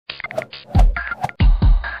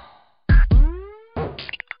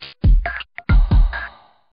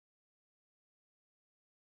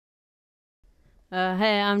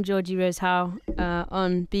Hey, I'm Georgie Rose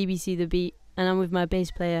on BBC The Beat, and I'm with my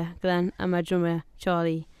bass player Glenn and my drummer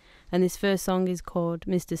Charlie, and this first song is called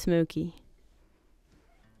Mr. Smokey.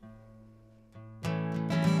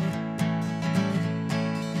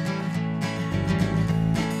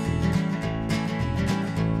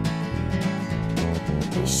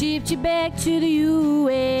 They shipped you back to the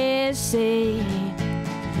USA.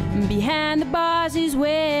 Behind the bars is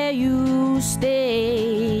where you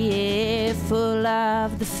stay, full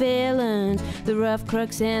of the felons, the rough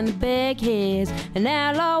crooks and the bagheads, an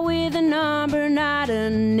outlaw with a number, not a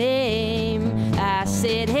name. I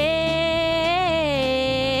said, hey,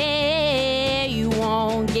 you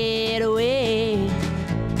won't get away.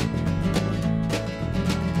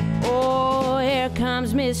 Oh, here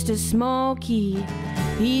comes Mr. Smokey,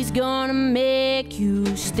 he's gonna make you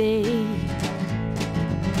stay.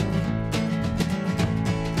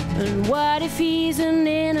 And what if he's an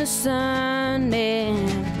innocent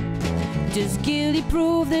man? Just guilty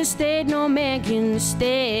proof the state no man can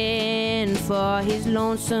stand for his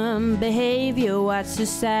lonesome behavior. What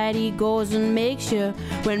society goes and makes you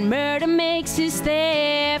when murder makes his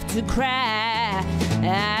staff to cry.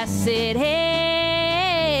 I said, hey,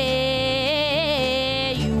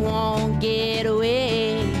 you won't get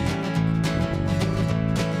away.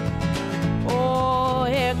 Oh,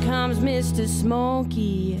 here comes Mr.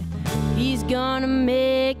 Smokey, he's gonna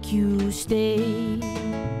make you stay.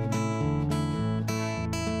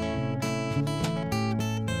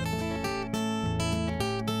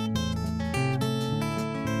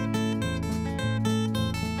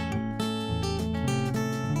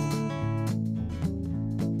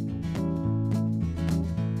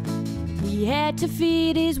 He had to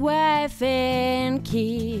feed his wife and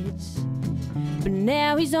kids, but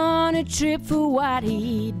now he's on a trip for what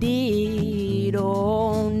he did.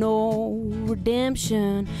 Oh, no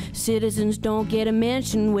redemption. Citizens don't get a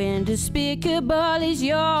mention when despicable is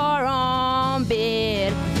your own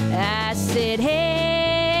bed. I said,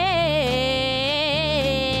 hey,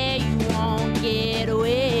 you won't get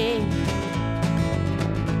away.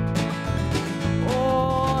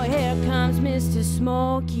 Oh, here comes Mr.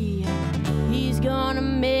 Smokey, he's gonna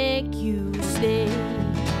make you stay.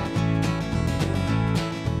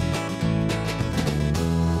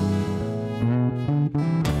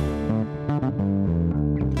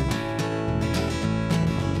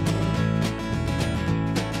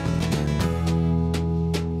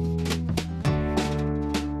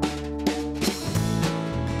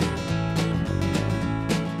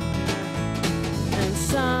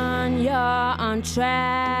 You're on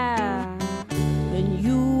trial and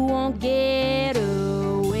you won't get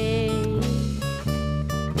away.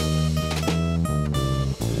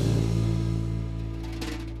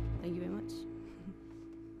 Thank you very much.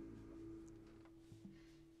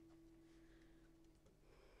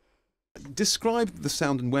 Describe the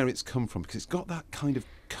sound and where it's come from, because it's got that kind of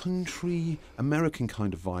country American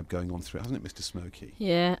kind of vibe going on through it, hasn't it, Mr. Smokey?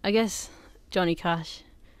 Yeah, I guess Johnny Cash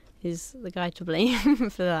is the guy to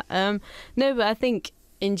blame for that. No, but I think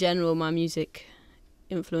in general my music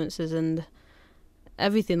influences and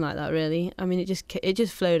everything like that, really. I mean, it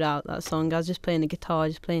just flowed out, that song. I was just playing the guitar,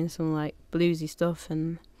 just playing some like bluesy stuff,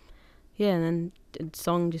 and yeah, and then the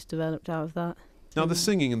song just developed out of that. Now, the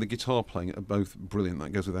singing and the guitar playing are both brilliant,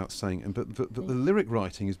 that goes without saying, but the lyric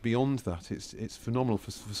writing is beyond that. It's phenomenal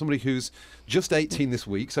for somebody who's just 18 this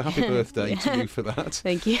week, so happy birthday to you for that.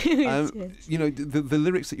 Thank you. You know, the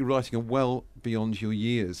lyrics that you're writing are well beyond your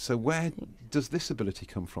years, so where does this ability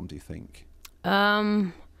come from, do you think?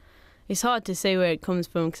 It's hard to say where it comes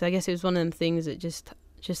from, because I guess it was one of them things that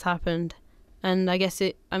just happened, and I guess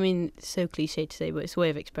it's so cliche to say, but it's a way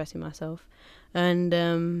of expressing myself, and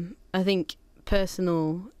I think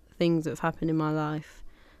personal things that have happened in my life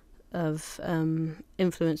have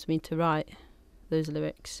influenced me to write those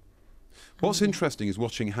lyrics. What's interesting is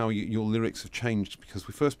watching how your lyrics have changed, because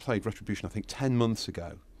we first played Retribution, I think, 10 months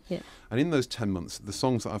ago. Yeah. And in those 10 months, the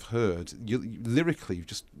songs that I've heard, lyrically, you've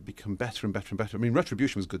just become better and better and better. I mean,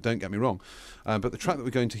 Retribution was good, don't get me wrong, but the track that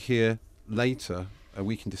we're going to hear later, A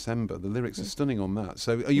Week in December, the lyrics are stunning on that.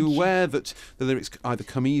 So are you aware that the lyrics either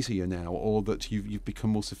come easier now, or that you've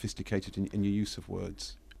become more sophisticated in your use of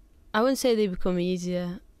words? I wouldn't say they become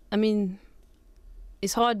easier. I mean,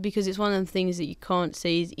 it's hard because it's one of them things that you can't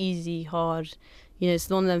say is easy, hard. You know, it's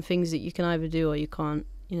one of them things that you can either do or you can't,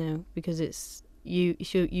 you know, because it's you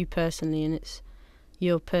personally, and it's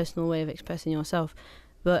your personal way of expressing yourself.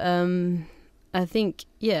 But I think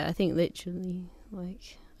literally,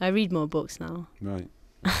 like, I read more books now. Right.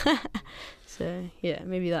 So yeah,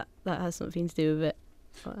 maybe that has something to do with it.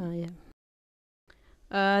 But,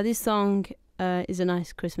 yeah. This song is a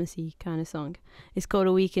nice Christmassy kind of song. It's called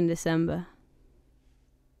A Week in December.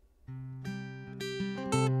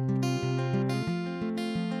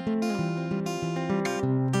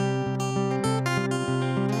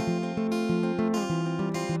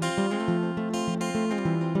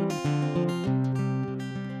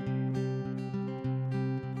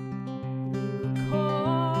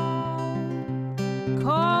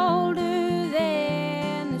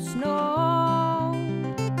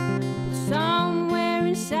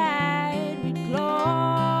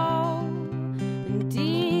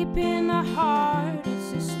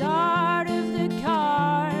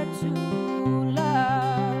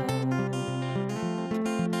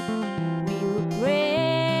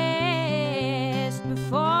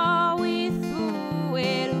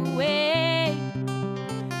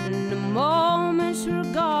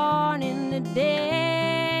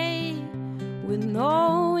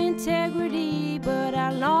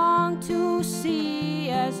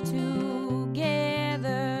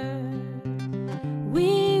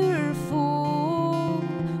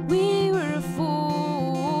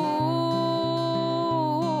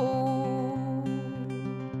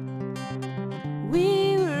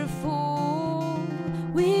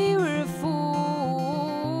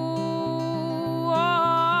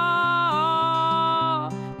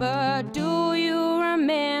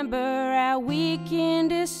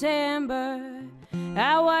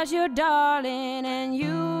 Darling, and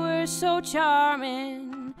you were so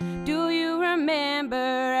charming. Do you remember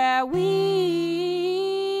our week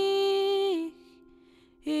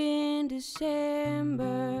in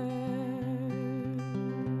December?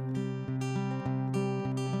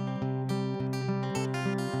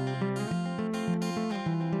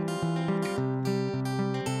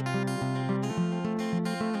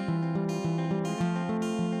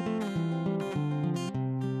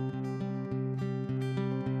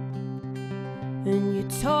 And you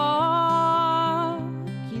talk,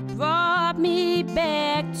 you brought me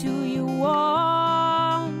back to your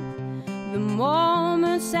warmth. The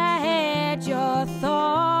moments I had your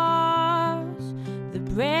thoughts. The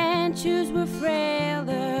branches were frail,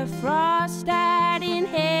 the frost I'd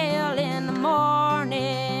inhale in the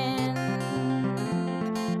morning.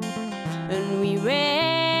 And we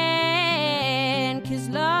ran, 'cause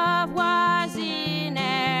love was in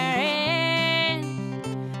our hands.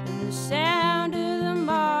 And the sound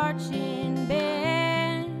marching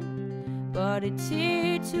band brought a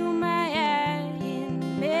tear to my eye in the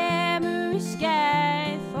memory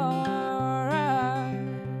sky for us.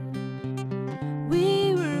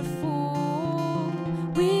 We were a fool,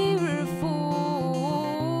 we were a fool.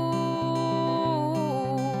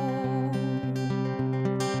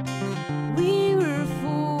 We were a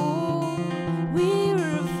fool, we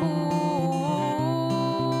were a fool.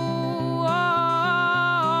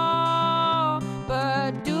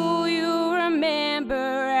 But do you remember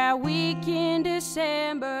our week in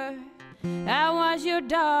December? I was your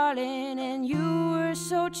darling and you were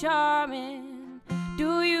so charming.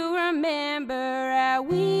 Do you remember our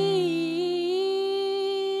week